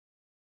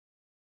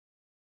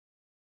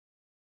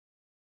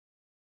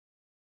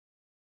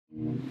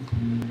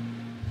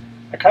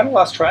I kind of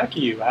lost track of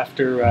you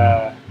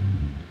after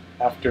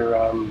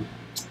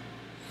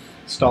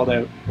Stalled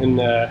Out in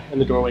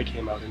the Doorway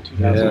came out in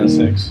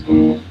 2006.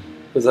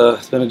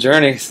 It's been a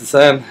journey since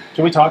then.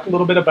 Can we talk a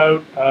little bit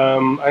about? I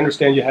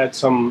understand you had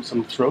some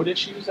throat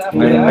issues after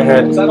that. I had.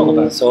 What was that all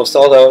about? So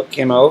Stalled Out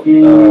came out.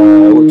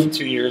 I worked for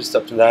 2 years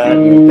up to that.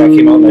 And that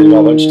came out, and I did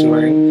a bunch of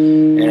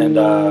touring. And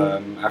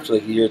after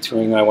like a year of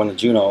touring, I won the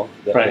Juno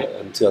in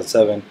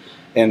 2007.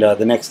 And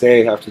the next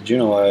day after the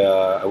Juno,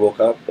 I woke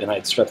up and I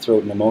had strep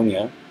throat and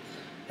pneumonia.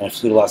 And I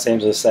flew to Los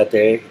Angeles that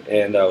day,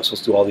 and I was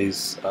supposed to do all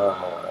these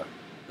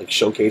like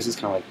showcases,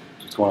 kind of like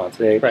what's going on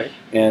today. Right.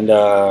 And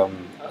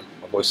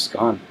my voice is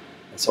gone.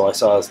 And so I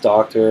saw this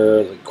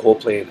doctor, like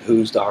Coldplay and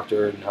Who's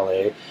doctor in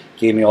LA,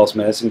 gave me all this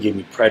medicine, gave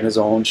me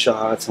prednisone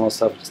shots and all this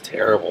stuff. It's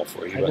terrible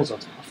for you.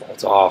 Prednisone's awful.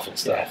 It's awful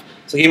stuff. Yeah.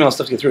 So he gave me all this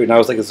stuff to get through it, and I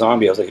was like a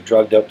zombie. I was like a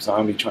drugged up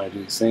zombie trying to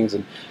do these things,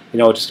 and it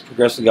just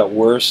progressively got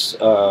worse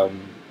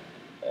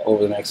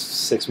over the next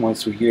 6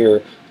 months to a year,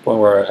 to the point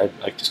where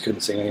I just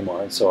couldn't sing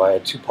anymore. And so I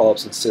had 2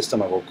 polyps and cysts on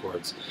my vocal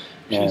cords,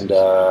 and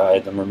I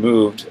had them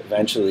removed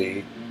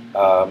eventually,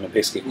 and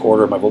basically a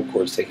quarter of my vocal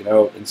cords taken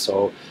out. And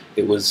so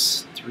it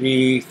was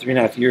three and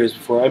a half years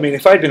before. I mean,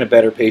 if I'd been a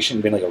better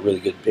patient, been like a really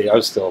good patient, I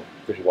was still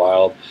pretty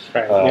wild.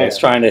 Right. I was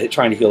trying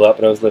to heal up,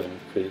 but I was living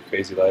a pretty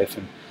crazy life.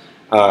 And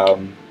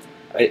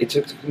it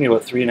took me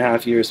about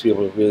 3.5 years to be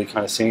able to really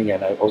kind of sing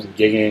again. I wasn't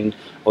gigging,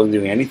 I wasn't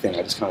doing anything.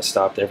 I just kind of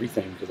stopped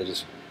everything because I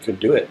just couldn't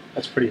do it.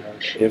 That's pretty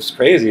harsh. It was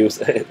crazy. It was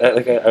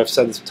like I've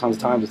said this tons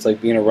of times. It's like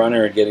being a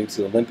runner and getting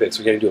to the Olympics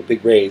or getting to a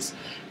big race,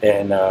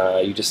 and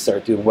you just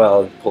start doing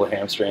well and pull a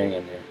hamstring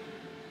and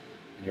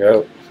you're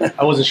out.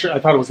 I wasn't sure. I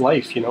thought it was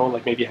life.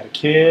 Like maybe you had a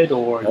kid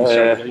or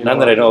none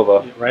that I know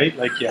about. Right?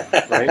 Like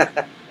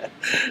right.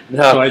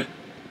 No. So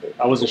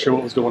I wasn't sure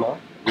what was going on.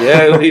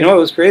 Yeah, it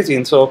was crazy.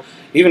 And so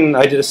even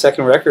I did a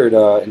second record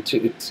in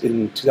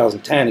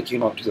 2010. It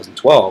came out in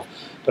 2012.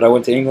 But I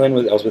went to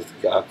England. I was with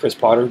Chris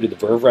Potter, who did the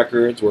Verve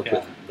records, worked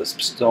with the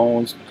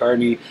Stones,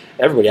 McCartney,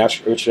 everybody,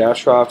 Richard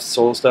Ashcroft,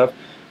 solo stuff.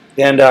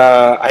 And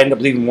I ended up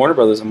leaving Warner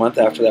Brothers a month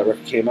after that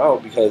record came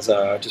out because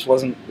it just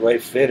wasn't the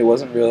right fit. It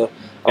wasn't real.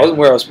 I wasn't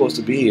where I was supposed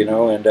to be, and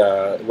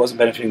it wasn't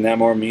benefiting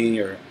them or me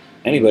or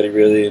anybody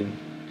really. And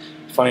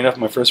funny enough,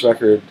 my first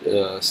record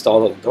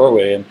stalled out the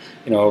Doorway, and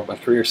my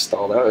career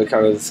stalled out. It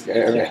kind of was,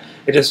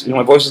 it just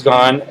my voice was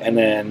gone, and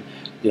then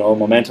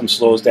momentum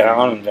slows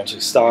down and eventually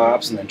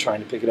stops, and then trying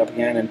to pick it up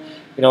again. And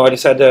I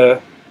just had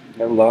to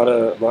have a lot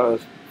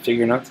of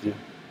figuring out to do.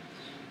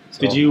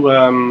 So,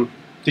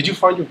 Did you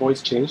find your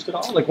voice changed at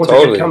all? Like once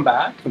totally. it did come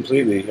back?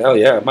 Completely. Hell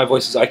yeah. My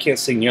voice is, I can't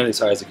sing nearly as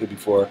high as I could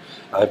before.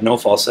 I have no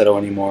falsetto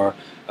anymore.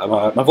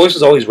 My voice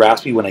was always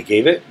raspy when I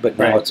gave it, but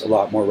now it's a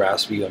lot more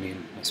raspy. I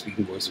mean, my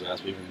speaking voice is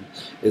raspy,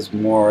 is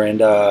more,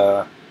 and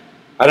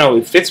I don't know,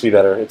 it fits me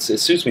better. It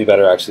suits me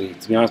better, actually,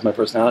 to be honest, my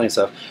personality and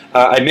stuff.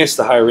 I miss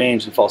the high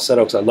range and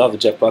falsetto because I love the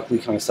Jeff Buckley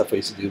kind of stuff I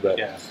used to do, but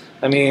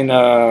I mean,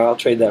 I'll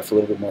trade that for a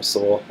little bit more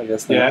soul, I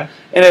guess. Now. Yeah.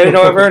 And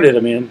I've earned it. I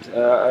mean,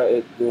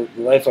 the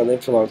life I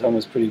lived for a long time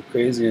was pretty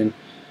crazy, and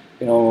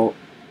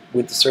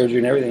with the surgery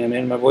and everything, I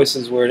mean, my voice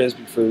is where it is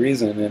for a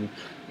reason, and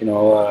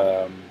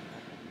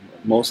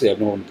mostly I have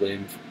no one to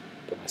blame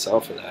but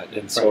myself for that.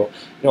 And so,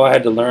 I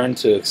had to learn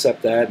to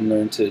accept that and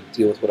learn to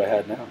deal with what I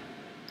had now.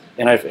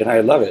 And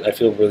I love it. I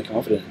feel really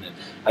confident in it.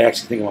 I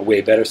actually think I'm a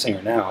way better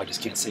singer now. I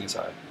just can't sing as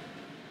high.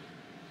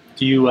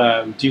 Do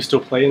you still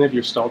play any of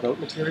your Stalled Out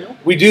material?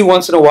 We do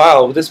once in a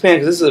while with this band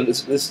because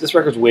this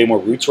record's way more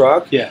roots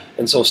rock. Yeah.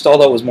 And so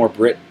Stalled Out was more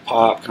Brit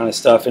pop kind of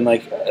stuff, and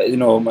like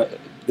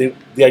the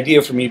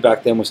idea for me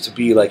back then was to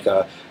be like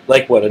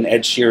what an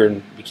Ed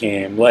Sheeran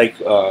became, like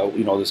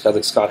there's guys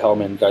like Scott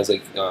Hellman, guys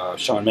like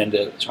Shawn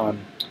Mendes, I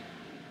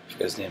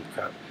forget his name,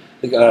 crap.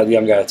 The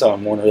young guy that's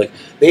on Warner, like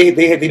they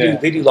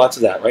do lots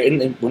of that, right?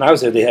 And when I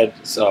was there, they had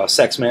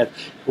Sexsmith,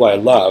 who I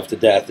love to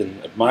death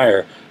and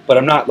admire. But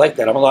I'm not like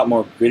that. I'm a lot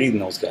more gritty than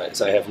those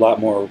guys. I have a lot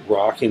more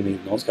rock in me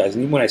than those guys.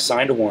 And even when I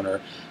signed to Warner,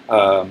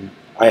 I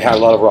had a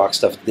lot of rock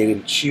stuff that they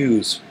didn't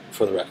choose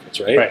for the records,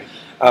 right?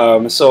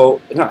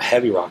 So not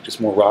heavy rock,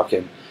 just more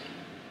rockin'.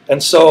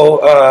 And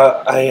so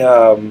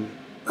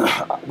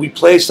we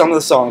play some of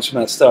the songs from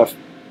that stuff,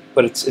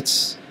 but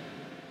it's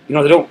they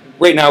don't.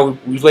 Right now,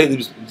 we've lately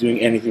been doing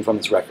anything from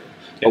this record.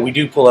 But we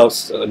do pull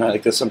out a night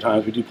like this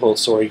sometimes. We do pull out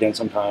Sorry Again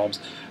sometimes.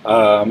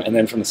 And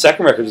then from the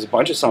second record, there's a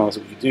bunch of songs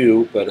that we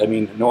do. But I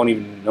mean, no one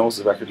even knows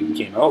the record even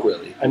came out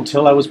really.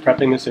 Until I was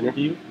prepping this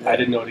interview, I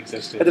didn't know it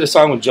existed. I did a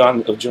song with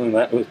Julian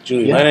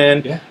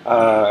Lennon. Yeah.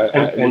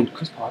 And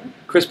Chris Potter.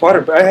 Chris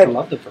Potter. But I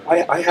love the verse.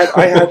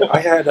 I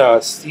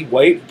had Steve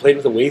White, who played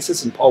with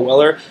Oasis, and Paul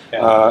Weller.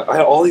 I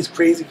had all these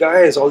crazy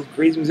guys, all these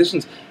crazy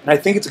musicians, and I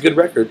think it's a good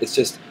record. It's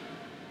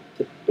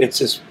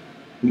just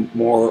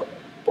more.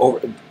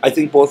 I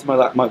think both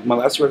of my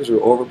last records were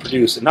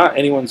overproduced, and not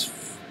anyone's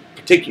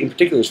in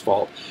particular's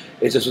fault.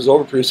 It just was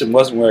overproduced and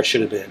wasn't where I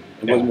should have been.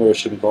 It wasn't where I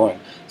should have been going.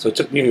 So it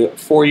took me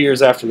 4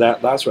 years after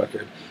that last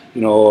record,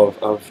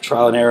 of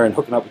trial and error and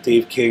hooking up with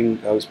Dave King.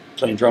 I was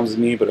playing drums with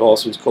me, but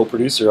also was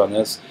co-producer on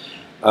this.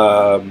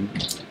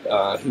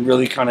 who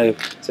really kind of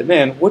said,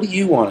 "Man, what do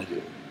you want to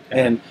do?"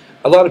 And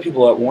a lot of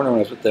people at Warner, when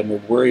I was with them,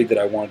 were worried that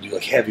I wanted to do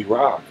like heavy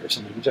rock or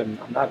something, which I'm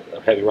not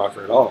a heavy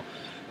rocker at all.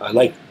 I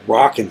like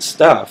rock and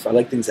stuff. I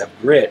like things that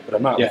have grit, but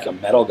I'm not like a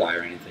metal guy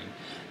or anything.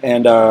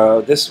 And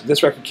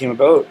this record came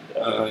about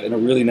in a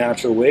really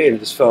natural way, and it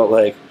just felt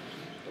like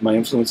my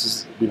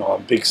influences. You know,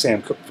 I'm a big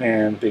Sam Cooke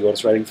fan, big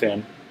Otis Redding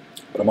fan,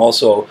 but I'm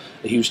also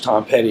a huge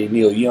Tom Petty,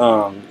 Neil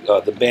Young,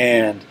 the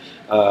band,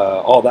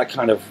 all that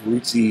kind of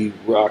rootsy,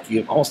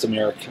 rocky, almost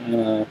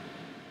Americana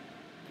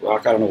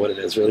rock. I don't know what it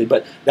is really,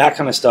 but that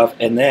kind of stuff.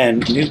 And then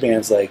new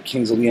bands like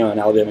Kings of Leon,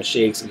 Alabama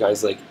Shakes, and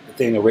guys like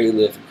Nathaniel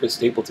Rateliff and Chris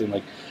Stapleton,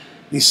 like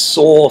these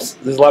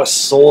there's a lot of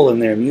soul in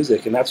their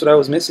music, and that's what I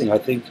was missing. I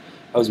think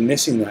I was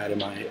missing that in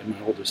my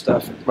older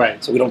stuff.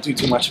 Right. So we don't do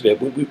too much of it.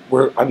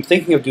 I'm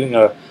thinking of doing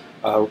a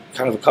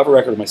kind of a cover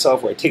record of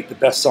myself where I take the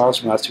best songs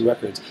from the last two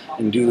records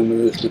and do them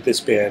with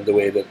this band the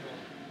way that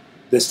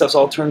this stuff's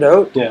all turned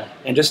out. Yeah.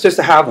 And just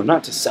to have them,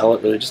 not to sell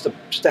it really, just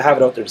to have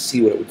it out there to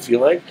see what it would feel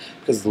like.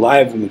 Because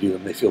live when we do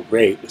them, they feel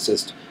great. It's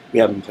just we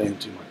haven't been playing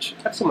too much.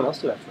 Have someone else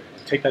do that for you.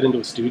 Like, take that into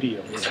a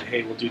studio and say,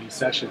 "Hey, we'll do these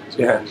sessions."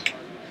 Yeah.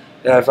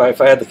 Yeah, if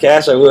I had the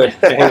cash, I would.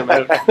 Hang them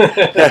out.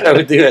 I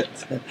would do it.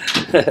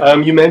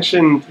 You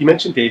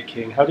mentioned Dave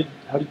King. How did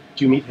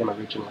you meet him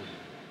originally?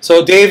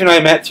 So Dave and I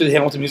met through the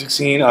Hamilton music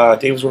scene.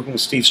 Dave was working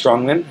with Steve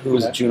Strongman, who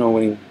was a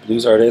Juno-winning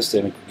blues artist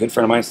and a good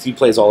friend of mine. Steve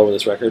plays all over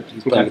this record.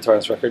 He's playing guitar on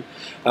this record.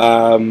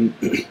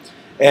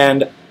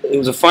 And it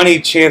was a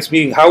funny chance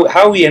meeting.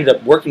 How we ended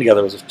up working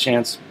together was a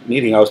chance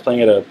meeting. I was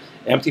playing at an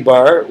empty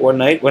bar one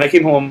night. When I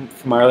came home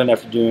from Ireland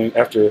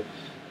after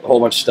a whole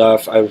bunch of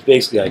stuff, I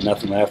had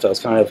nothing left. I was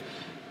kind of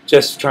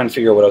just trying to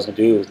figure out what I was going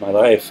to do with my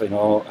life. You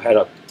know, I had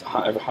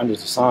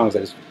hundreds of songs. I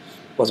just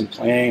wasn't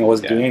playing. I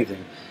wasn't doing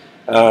anything.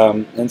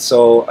 And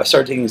so I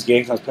started taking these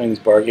gigs. I was playing these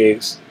bar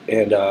gigs,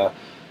 and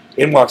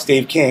in walks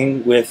Dave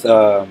King with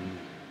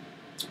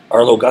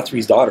Arlo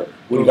Guthrie's daughter,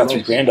 Woody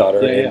Guthrie's granddaughter,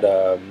 and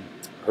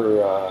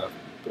her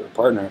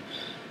partner.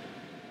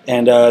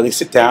 And they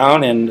sit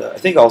down, and I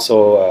think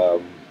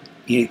also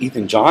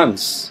Ethan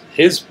John's,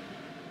 his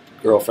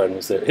girlfriend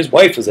was there. His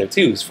wife was there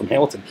too. Who's from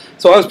Hamilton.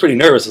 So I was pretty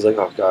nervous. I was like,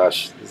 "Oh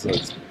gosh, these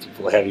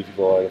are heavy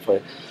people I gotta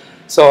play."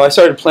 So I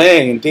started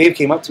playing, and Dave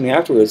came up to me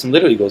afterwards and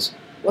literally goes,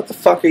 "What the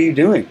fuck are you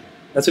doing?"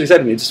 That's what he said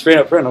to me, just straight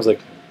up front. I was like,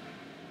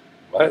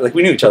 "What?" Like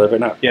we knew each other, but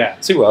not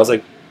super well. I was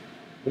like,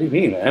 "What do you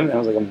mean, man?" And I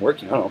was like, "I'm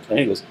working. I don't know,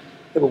 playing." He goes,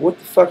 "Yeah, but what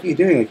the fuck are you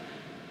doing? Like,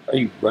 are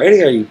you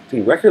writing? Are you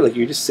doing a record? Like,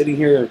 you're just sitting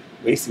here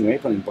wasting away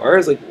playing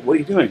bars? Like, what are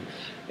you doing?"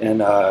 And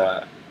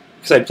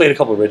because I played a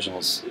couple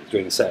originals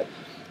during the set.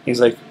 He's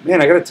like,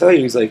 "Man, I got to tell you,"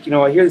 he's like, "You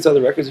know, I hear these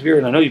other records of yours,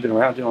 and I know you've been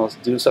around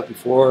doing stuff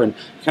before, and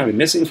you kind of been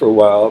missing for a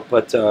while,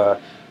 but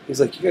he's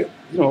like, I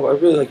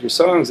really like your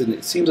songs, and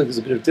it seems like there's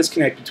a bit of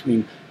disconnect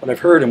between what I've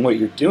heard and what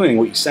you're doing,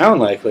 what you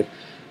sound like."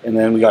 And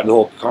then we got into the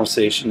whole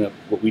conversation of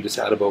what we just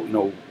had about,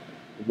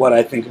 what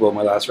I think about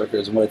my last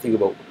records and what I think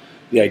about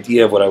the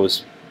idea of what I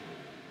was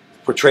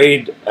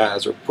portrayed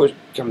as or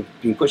kind of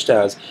being pushed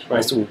as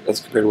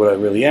compared to what I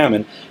really am.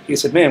 And he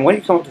said, "Man, why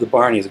don't you come up to the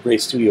bar?" And he has a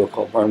great studio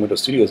called Barn Window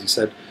Studios. He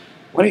said,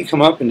 "Why don't you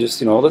come up and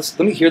just, let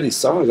me hear these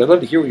songs. I'd love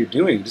to hear what you're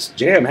doing. Just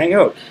jam, hang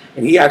out."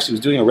 And he actually was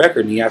doing a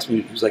record, and he asked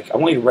me, he was like, "I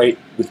want you to write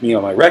with me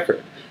on my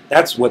record."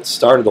 That's what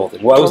started the whole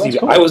thing. Well,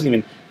 I wasn't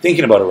even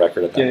thinking about a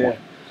record at that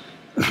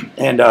point.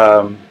 And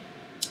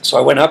so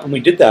I went up and we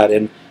did that.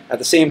 And at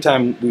the same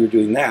time we were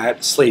doing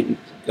that, Slate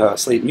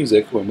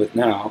Music, who I'm with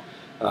now,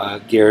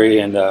 Gary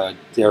and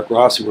Derek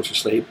Ross, who works for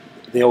Slate,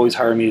 they always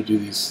hire me to do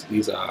these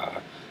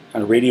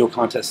kind of radio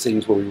contest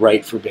things where we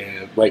write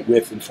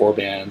with and for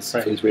bands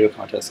for these radio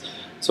contests.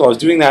 So I was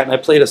doing that, and I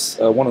played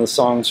one of the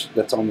songs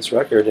that's on this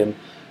record, and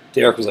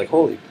Derek was like,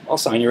 "Holy, I'll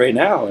sign you right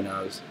now." And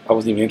I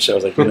wasn't even interested. I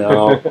was like,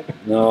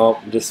 "No,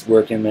 I'm just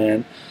working,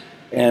 man."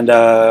 And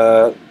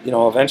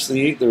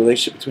eventually the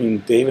relationship between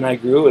Dave and I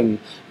grew, and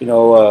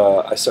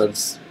I started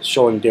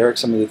showing Derek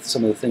some of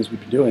the things we've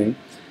been doing,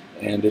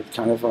 and it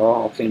kind of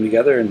all came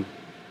together, and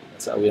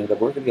that's how we ended up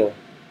working together.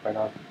 Right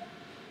on.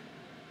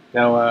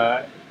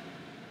 Now,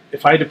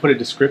 if I had to put a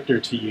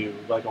descriptor to you,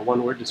 like a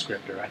one-word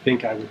descriptor, I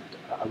think I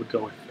would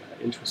go with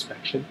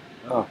introspection.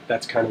 Oh,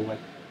 that's kind of what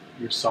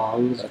your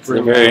songs. That's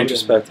very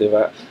introspective.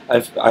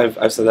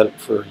 I've said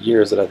that for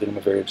years, that I think I'm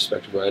a very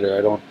introspective writer.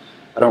 I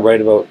don't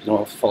write about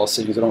false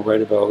things. I don't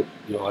write about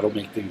I don't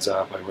make things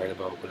up. I write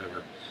about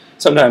whatever.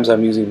 Sometimes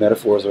I'm using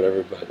metaphors or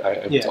whatever, but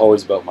it's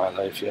always about my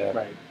life. Yeah,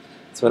 right.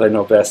 That's what I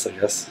know best, I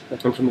guess. And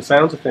from the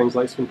sounds of things,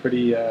 life's been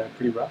pretty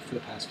rough for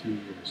the past few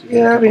years.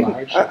 Yeah, I mean,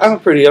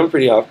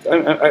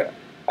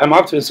 I'm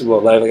optimistic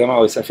about life. Like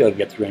I feel like I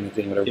get through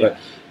anything, whatever. Yeah.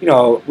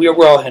 But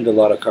we're all handed a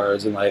lot of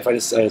cards in life.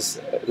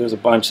 There's a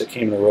bunch that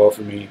came in a row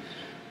for me,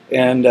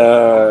 and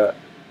I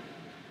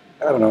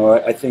don't know.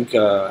 I think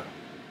I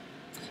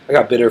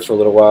got bitter for a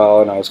little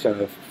while, and I was kind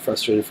of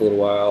frustrated for a little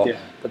while. Yeah.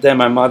 But then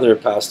my mother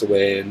passed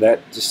away, and that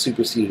just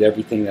superseded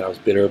everything that I was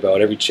bitter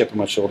about. Every chip on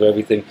my shoulder,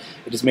 everything.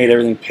 It just made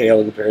everything pale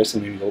in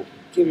comparison. And you go,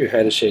 give your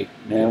head a shake,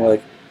 man.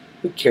 Like,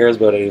 who cares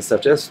about any of this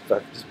stuff? Just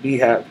be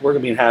happy, work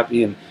on being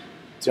happy, and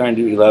trying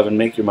to do 11,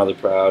 make your mother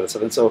proud, and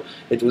stuff. And so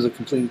it was a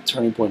complete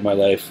turning point in my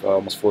life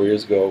almost 4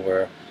 years ago,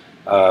 where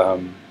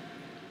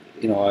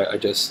you know,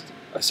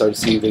 I started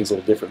seeing things a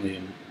little differently,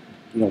 and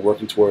you know,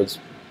 working towards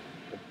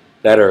a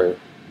better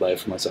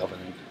life for myself, I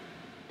think.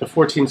 The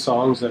 14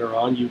 songs that are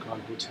on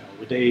Yukon Hotel,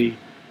 were they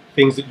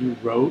things that you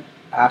wrote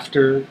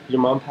after your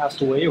mom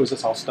passed away, or was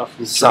this all stuff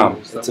from Some.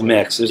 journals It's a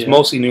mix. There's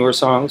mostly newer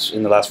songs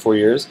in the last 4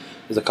 years.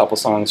 There's a couple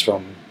songs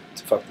from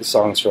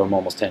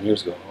almost 10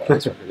 years ago.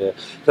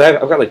 But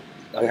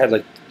I had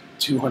like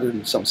 200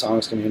 and some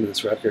songs coming into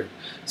this record,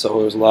 so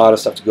there was a lot of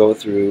stuff to go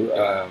through,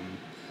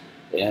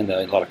 and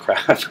a lot of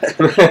crap.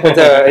 But,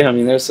 I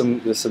mean, there's some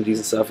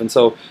decent stuff, and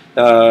so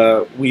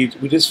we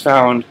just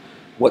found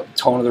what the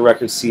tone of the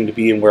record seemed to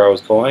be and where I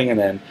was going, and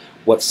then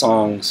what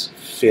songs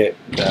fit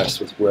best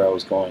with where I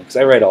was going. Because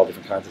I write all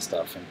different kinds of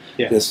stuff, and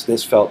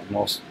this felt the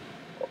most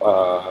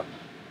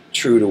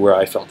true to where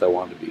I felt I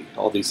wanted to be.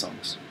 All these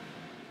songs.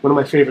 One of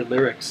my favorite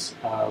lyrics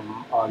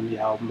on the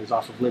album is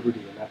off of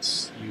Liberty, and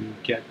that's "You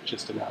get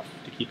just enough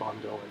to keep on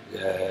going."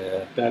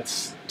 Yeah.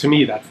 That's, to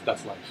me,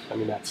 that's life. I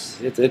mean,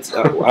 that's it's.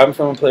 I'm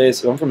from a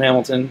place. I'm from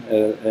Hamilton,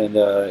 and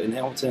in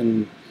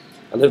Hamilton,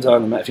 I lived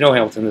on the. If you know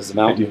Hamilton, there's the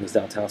mountain in this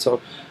downtown. So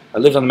I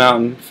lived on the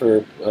mountain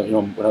for you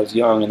know, when I was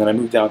young, and then I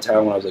moved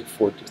downtown when I was like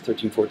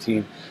 13,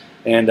 14,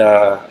 and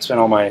I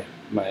spent all my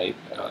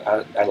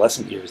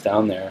adolescent years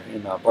down there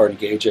in Barton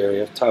Gage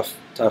area, tough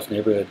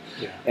neighborhood.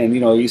 Yeah. And you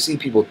know, you see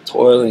people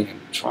toiling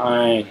and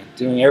trying and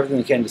doing everything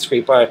they can to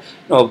scrape by. You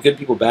know, good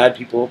people, bad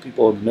people,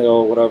 people in the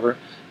middle, whatever.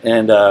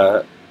 And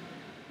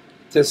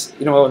just,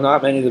 you know,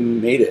 not many of them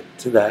made it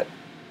to that.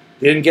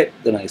 They didn't get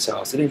the nice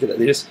house. They didn't get that.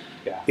 They just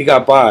they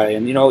got by.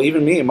 And you know,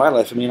 even me in my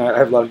life, I mean, I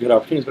have a lot of good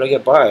opportunities, but I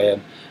get by.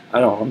 And I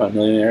don't know, I'm not a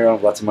millionaire. I don't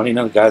have lots of money.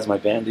 None of the guys in my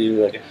band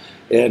do. Like,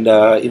 and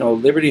you know,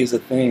 liberty is a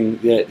thing.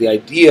 The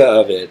idea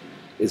of it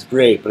is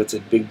great, but it's a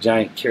big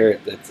giant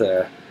carrot that's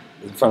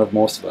in front of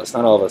most of us.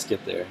 Not all of us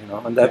get there, you know,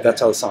 and that's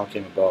how the song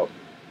came about.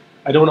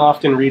 I don't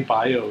often read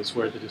bios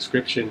where the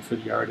description for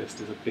the artist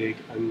is a big,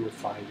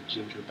 unrefined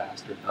ginger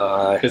bastard.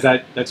 Because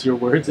that's your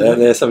words?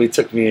 Somebody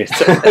took me.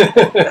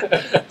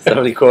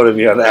 Somebody quoted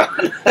me on that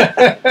one.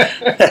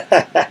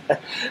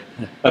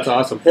 That's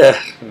awesome.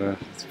 Yeah,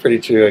 it's pretty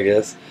true, I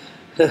guess.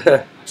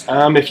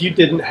 If you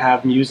didn't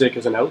have music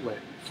as an outlet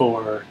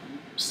for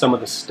some of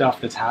the stuff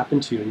that's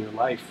happened to you in your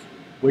life,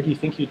 where do you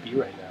think you'd be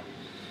right now?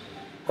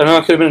 I don't know.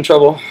 I could have been in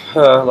trouble. A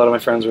lot of my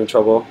friends were in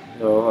trouble.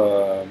 You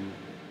know,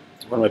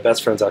 one of my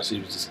best friends actually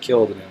was just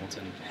killed in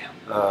Hamilton,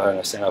 and I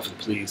was standing out for the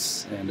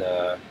police, and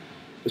it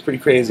was pretty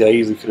crazy. I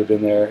easily could have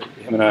been there.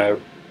 Him and I,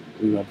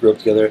 we grew up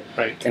together,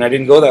 and I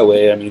didn't go that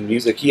way. I mean,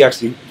 music. He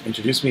actually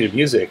introduced me to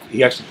music.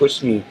 He actually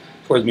pushed me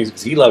towards music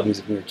because he loved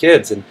music when we were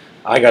kids, and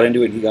I got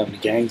into it, and he got into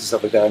gangs and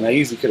stuff like that, and I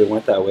easily could have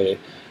went that way.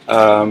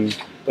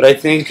 But I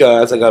think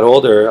as I got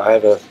older, I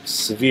have a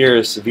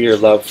severe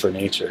love for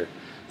nature.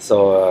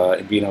 So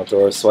and being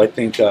outdoors. So I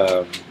think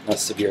not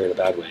severe in a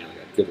bad way,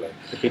 like a good way.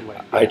 A good way.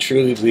 Yeah. I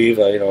truly believe,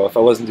 you know, if I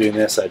wasn't doing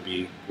this, I'd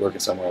be working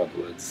somewhere out in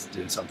the woods,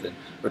 doing something,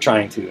 or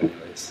trying to,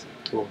 anyways.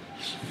 Cool.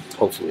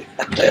 Hopefully.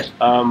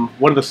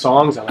 One of the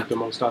songs I like the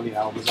most on the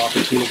album is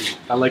 "Opportunity."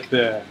 I like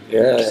the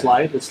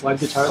slide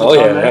guitar. Oh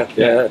yeah.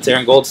 It's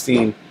Aaron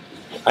Goldstein.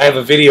 I have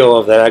a video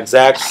of that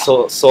exact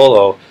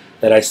solo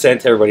that I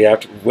sent to everybody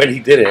after when he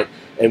did it.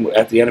 And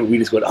at the end of it, we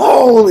just went,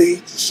 holy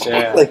shit.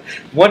 Yeah. Like,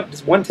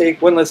 one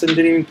take, one listen,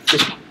 didn't even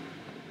just,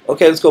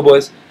 okay, let's go,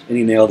 boys. And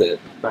he nailed it.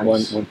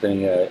 Nice. One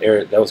thing,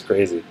 Eric, that was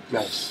crazy.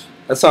 Nice.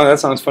 That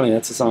song's funny.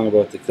 That's a song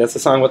about the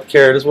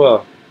carrot as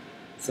well.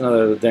 It's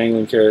another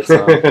dangling carrot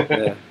song.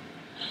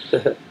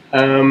 Yeah.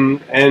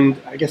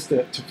 And I guess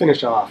to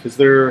finish off, is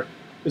there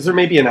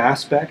maybe an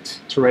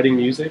aspect to writing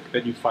music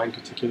that you find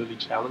particularly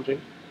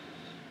challenging?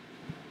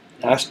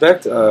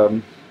 Aspect?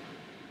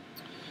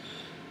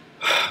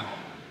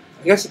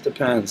 I guess it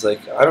depends.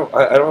 Like I don't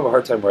have a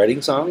hard time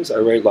writing songs. I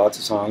write lots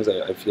of songs.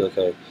 I feel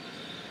like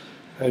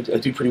I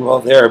do pretty well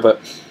there. But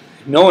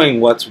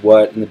knowing what's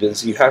what in the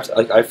business, you have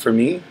to for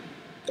me,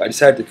 I just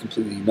had to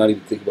completely not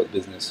even think about the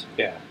business.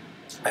 Yeah.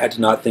 I had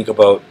to not think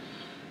about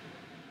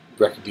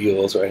record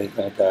deals or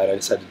anything like that. I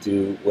just had to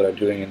do what I'm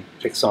doing and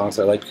pick songs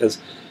I like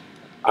because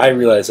I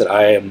realize that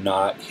I am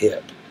not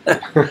hip.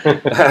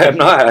 I'm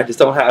not.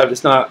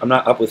 I'm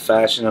not up with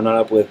fashion. I'm not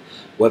up with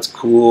what's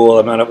cool.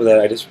 I'm not up with that.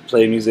 I just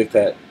play music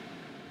that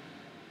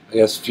I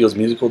guess feels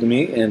musical to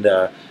me, and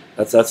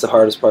that's the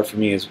hardest part for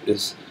me is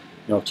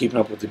you know, keeping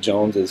up with the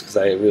Joneses, because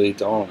I really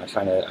don't. I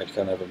kind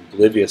of am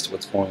oblivious to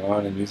what's going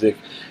on in music,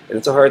 and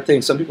it's a hard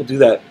thing. Some people do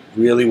that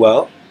really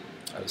well.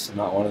 I'm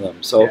not one of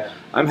them. So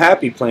I'm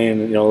happy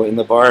playing, you know, in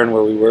the barn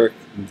where we worked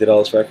and did all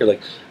this record.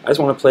 Like I just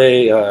want to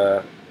play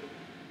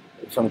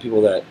in front of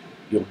people that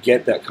you'll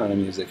get that kind of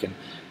music, and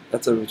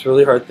it's a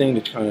really hard thing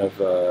to kind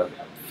of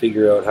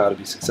figure out how to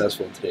be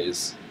successful in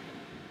today's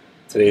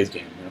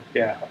game. You know?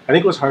 Yeah, I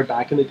think it was hard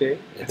back in the day.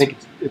 I think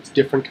it's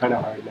different kind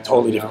of hard now.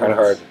 Totally different kind of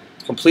hard.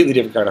 Completely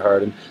different kind of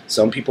hard. And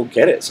some people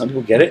get it. Some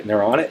people get it, and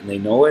they're on it, and they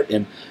know it,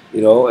 and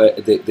you know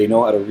they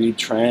know how to read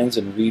trends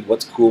and read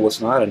what's cool,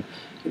 what's not. And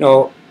you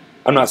know,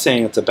 I'm not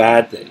saying it's a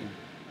bad thing.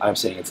 I'm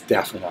saying it's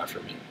definitely not for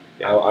me.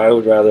 Yeah. I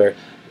would rather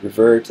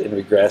revert and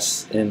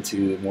regress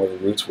into more of the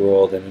roots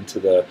world and into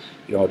the,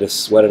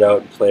 just sweat it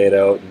out and play it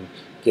out and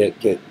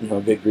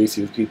get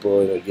greasy with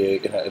people at a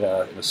gig in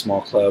a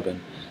small club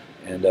and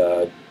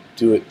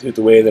do it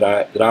the way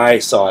that I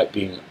saw it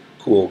being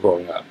cool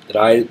growing up, that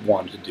I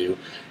wanted to do.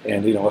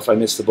 And if I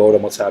miss the boat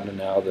on what's happening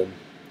now, then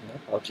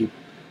I'll keep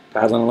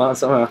paddling along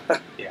somehow.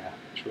 Yeah,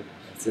 sure.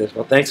 That's it.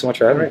 Well, thanks so much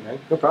for having me. All right,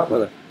 man. No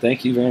problem.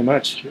 Thank you very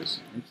much. Cheers.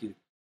 Thank you.